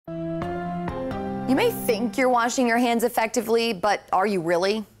You may think you're washing your hands effectively, but are you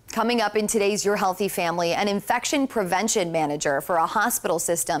really? Coming up in today's Your Healthy Family, an infection prevention manager for a hospital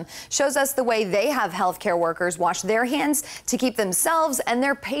system shows us the way they have healthcare workers wash their hands to keep themselves and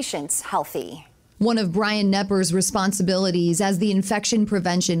their patients healthy. One of Brian Knepper's responsibilities as the infection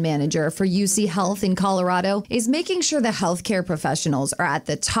prevention manager for UC Health in Colorado is making sure the healthcare professionals are at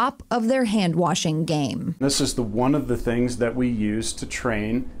the top of their hand washing game. This is one of the things that we use to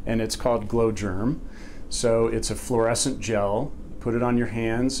train, and it's called GlowGerm. So it's a fluorescent gel. Put it on your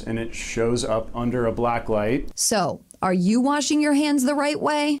hands and it shows up under a black light. So, are you washing your hands the right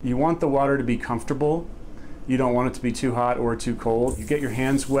way? You want the water to be comfortable. You don't want it to be too hot or too cold. You get your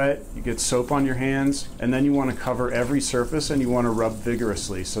hands wet, you get soap on your hands, and then you want to cover every surface and you want to rub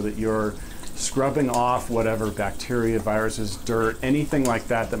vigorously so that you're scrubbing off whatever bacteria, viruses, dirt, anything like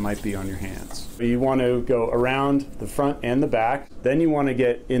that that might be on your hands. You want to go around the front and the back. Then you want to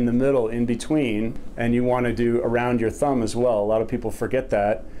get in the middle, in between, and you want to do around your thumb as well. A lot of people forget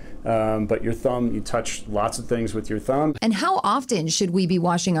that. But your thumb, you touch lots of things with your thumb. And how often should we be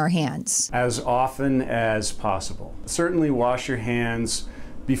washing our hands? As often as possible. Certainly wash your hands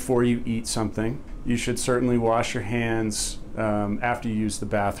before you eat something. You should certainly wash your hands after you use the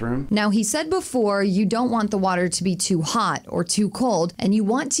bathroom. Now, he said before you don't want the water to be too hot or too cold, and you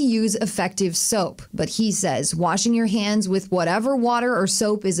want to use effective soap. But he says washing your hands with whatever water or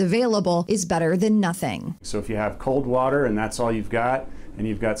soap is available is better than nothing. So if you have cold water and that's all you've got, and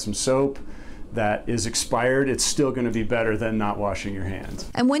you've got some soap that is expired, it's still going to be better than not washing your hands.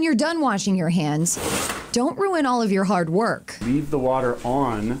 And when you're done washing your hands, don't ruin all of your hard work. Leave the water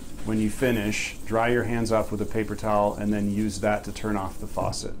on when you finish, dry your hands off with a paper towel, and then use that to turn off the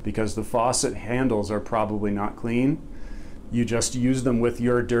faucet. Because the faucet handles are probably not clean. You just use them with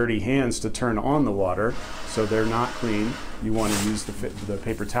your dirty hands to turn on the water, so they're not clean. You want to use the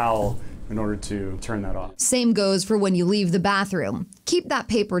paper towel in order to turn that off. Same goes for when you leave the bathroom. Keep that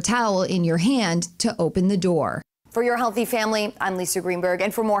paper towel in your hand to open the door. For Your Healthy Family, I'm Lisa Greenberg,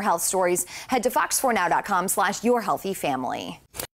 and for more health stories, head to fox4now.com/yourhealthyfamily.